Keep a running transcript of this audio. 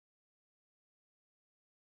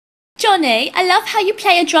Johnny, I love how you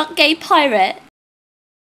play a drunk gay pirate.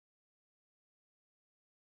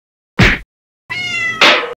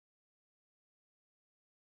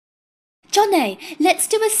 Johnny, let's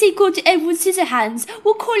do a sequel to Edward Scissorhands.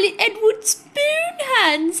 We'll call it Edward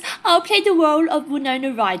Spoonhands. I'll play the role of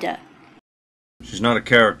Winona Ryder. She's not a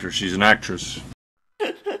character, she's an actress.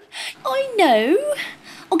 I know.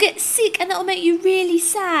 I'll get sick and that'll make you really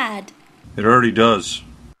sad. It already does.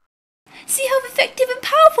 See how effective and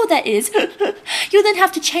powerful that is? You'll then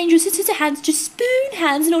have to change your scissor hands to spoon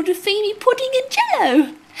hands in order to feed me pudding and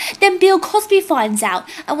jello. Then Bill Cosby finds out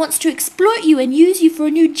and wants to exploit you and use you for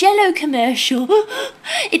a new jello commercial.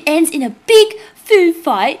 It ends in a big food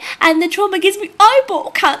fight and the trauma gives me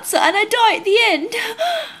eyeball cancer and I die at the end.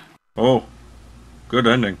 Oh, good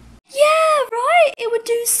ending. Yeah, right? It would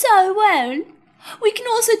do so well. We can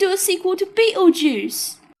also do a sequel to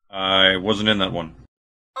Beetlejuice. I wasn't in that one.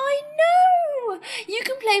 I know! You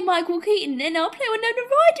can play Michael Keaton and I'll play Winona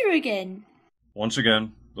Ryder again. Once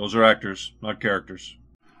again, those are actors, not characters.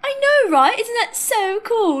 I know, right? Isn't that so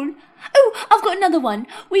cool? Oh, I've got another one.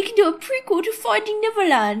 We can do a prequel to Finding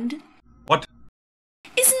Neverland. What?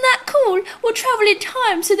 Isn't that cool? We'll travel in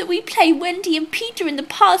time so that we play Wendy and Peter in the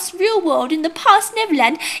past real world, in the past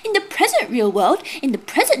Neverland, in the present real world, in the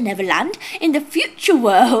present Neverland, in the future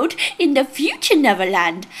world, in the future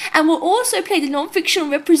Neverland. And we'll also play the non-fictional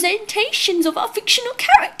representations of our fictional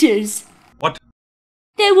characters. What?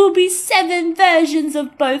 There will be 7 versions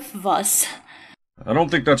of both of us. I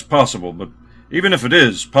don't think that's possible, but even if it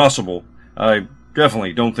is possible, I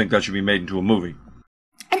definitely don't think that should be made into a movie.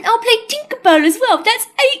 And I'll play Tinkerbell as well. That's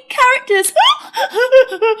 8 characters.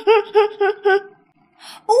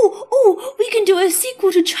 We can do a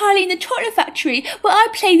sequel to Charlie in the Chocolate Factory where I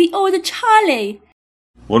play the older Charlie.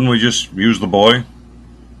 Wouldn't we just use the boy?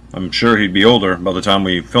 I'm sure he'd be older by the time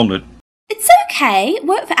we filmed it. It's okay. It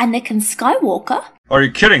worked for Anakin Skywalker. Are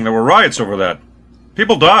you kidding? There were riots over that.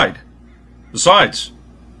 People died. Besides,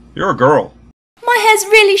 you're a girl. My hair's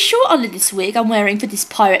really short under this wig I'm wearing for this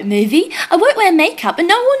pirate movie. I won't wear makeup and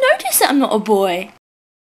no one will notice that I'm not a boy.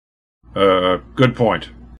 Good point.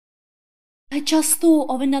 I just thought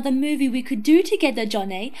of another movie we could do together,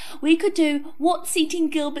 Johnny. We could do What's Eating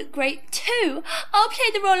Gilbert Grape 2. I'll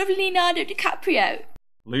play the role of Leonardo DiCaprio.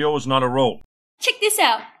 Leo is not a role. Check this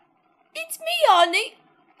out. It's me, Arnie.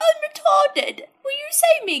 I'm retarded. Will you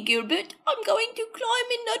save me, Gilbert? I'm going to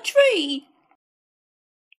climb in a tree.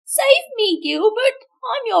 Save me, Gilbert.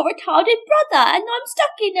 I'm your retarded brother and I'm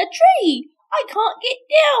stuck in a tree. I can't get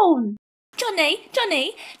down. Johnny,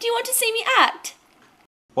 do you want to see me act?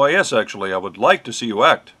 Why, yes, actually, I would like to see you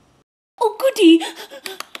act. Oh, goody.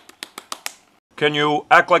 Can you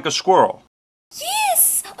act like a squirrel?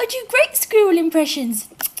 Yes, I do great squirrel impressions.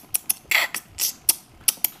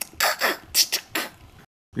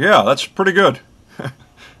 Yeah, that's pretty good.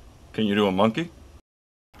 Can you do a monkey?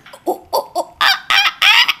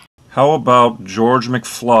 How about George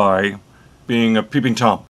McFly being a peeping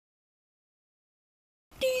Tom?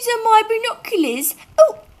 These are my binoculars.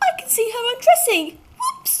 Oh, I can see her undressing.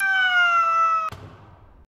 Whoops.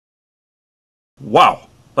 Wow,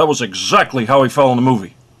 that was exactly how he fell in the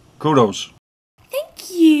movie. Kudos. Thank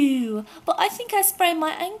you. But I think I sprained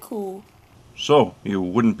my ankle. So, you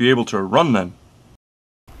wouldn't be able to run then?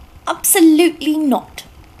 Absolutely not.